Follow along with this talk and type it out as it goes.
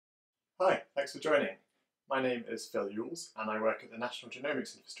Hi, thanks for joining. My name is Phil Ewels and I work at the National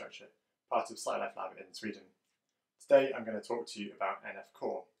Genomics Infrastructure, part of SciLife Lab in Sweden. Today I'm going to talk to you about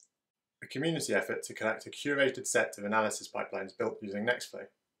NF-Core, a community effort to collect a curated set of analysis pipelines built using Nextflow.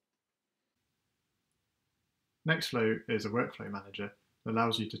 Nextflow is a workflow manager that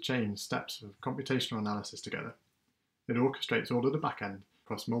allows you to chain steps of computational analysis together. It orchestrates all of the backend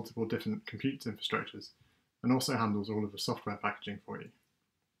across multiple different compute infrastructures and also handles all of the software packaging for you.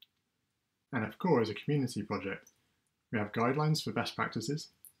 NF-Core is a community project. We have guidelines for best practices,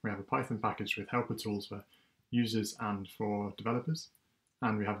 we have a Python package with helper tools for users and for developers,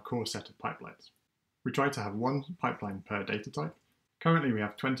 and we have a core set of pipelines. We try to have one pipeline per data type. Currently we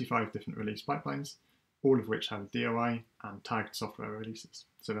have 25 different release pipelines, all of which have DOI and tagged software releases,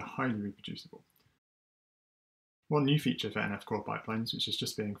 so they're highly reproducible. One new feature for NF-Core pipelines, which is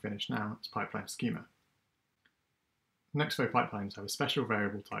just being finished now, is pipeline schema. Nextflow pipelines have a special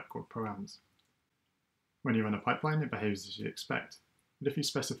variable type called params. When you run a pipeline, it behaves as you'd expect, but if you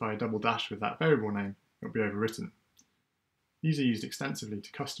specify a double dash with that variable name, it will be overwritten. These are used extensively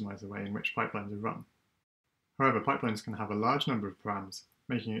to customize the way in which pipelines are run. However, pipelines can have a large number of params,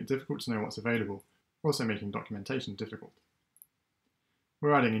 making it difficult to know what's available, also making documentation difficult.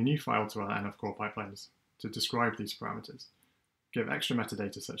 We're adding a new file to our NF-Core pipelines to describe these parameters, give extra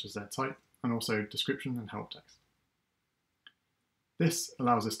metadata such as their type, and also description and help text. This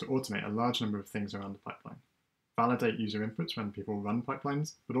allows us to automate a large number of things around the pipeline, validate user inputs when people run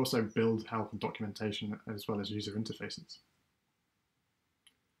pipelines, but also build help and documentation as well as user interfaces.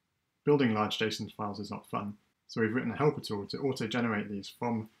 Building large JSON files is not fun, so we've written a helper tool to auto-generate these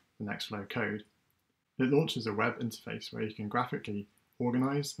from the Nextflow code. It launches a web interface where you can graphically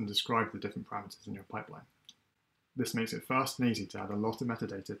organize and describe the different parameters in your pipeline. This makes it fast and easy to add a lot of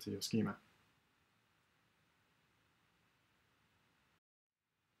metadata to your schema.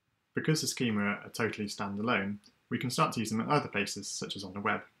 Because the schema are totally standalone, we can start to use them at other places, such as on the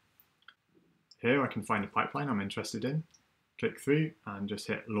web. Here I can find a pipeline I'm interested in, click through and just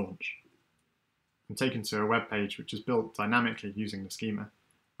hit launch. I'm taken to a web page which is built dynamically using the schema,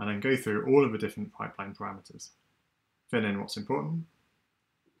 and then go through all of the different pipeline parameters, fill in what's important,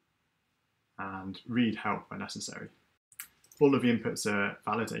 and read help where necessary. All of the inputs are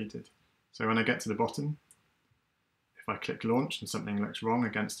validated, so when I get to the bottom, if I click launch and something looks wrong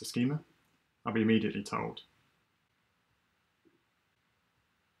against the schema, I'll be immediately told.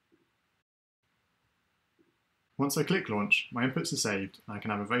 Once I click launch, my inputs are saved and I can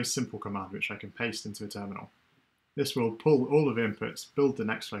have a very simple command which I can paste into a terminal. This will pull all of the inputs, build the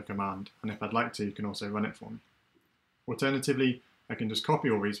Nextflow command, and if I'd like to, you can also run it for me. Alternatively, I can just copy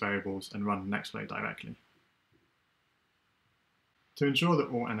all these variables and run Nextflow directly. To ensure that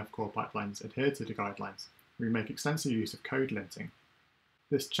all NF-Core pipelines adhere to the guidelines, we make extensive use of code linting.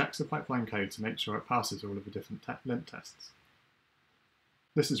 This checks the pipeline code to make sure it passes all of the different lint tests.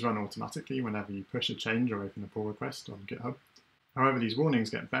 This is run automatically whenever you push a change or open a pull request on GitHub. However, these warnings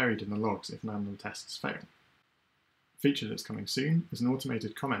get buried in the logs if none of the tests fail. A feature that's coming soon is an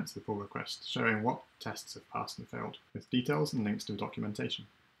automated comment to the pull request showing what tests have passed and failed, with details and links to the documentation.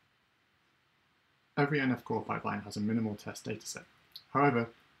 Every NF-Core pipeline has a minimal test dataset. However,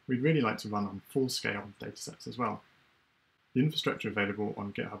 we'd really like to run on full-scale datasets as well. The infrastructure available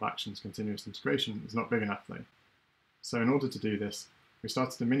on GitHub Actions continuous integration is not big enough though. So in order to do this, we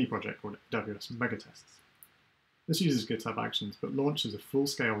started a mini project called AWS Megatests. This uses GitHub Actions but launches a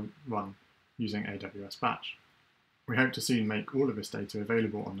full-scale run using AWS Batch. We hope to soon make all of this data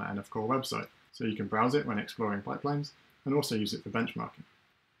available on the NF-Core website, so you can browse it when exploring pipelines and also use it for benchmarking.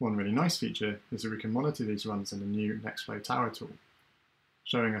 One really nice feature is that we can monitor these runs in the new Nextflow Tower tool,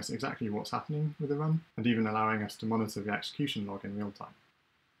 showing us exactly what's happening with the run and even allowing us to monitor the execution log in real time.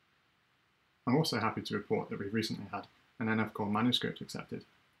 I'm also happy to report that we've recently had an NF-Core manuscript accepted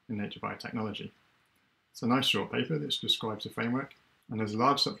in Nature Biotechnology. It's a nice short paper that describes the framework, and there's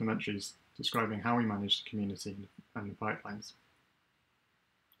large supplementaries describing how we manage the community and the pipelines.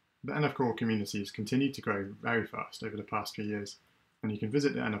 The NF-Core community has continued to grow very fast over the past few years, and you can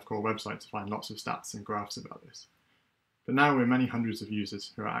visit the NF-Core website to find lots of stats and graphs about this. But now we're many hundreds of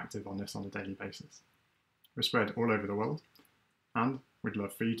users who are active on this on a daily basis. We're spread all over the world, and we'd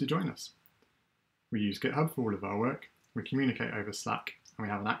love for you to join us. We use GitHub for all of our work, we communicate over Slack, and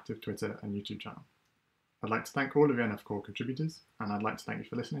we have an active Twitter and YouTube channel. I'd like to thank all of the NF-Core contributors, and I'd like to thank you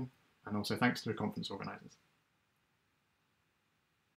for listening, and also thanks to the conference organisers.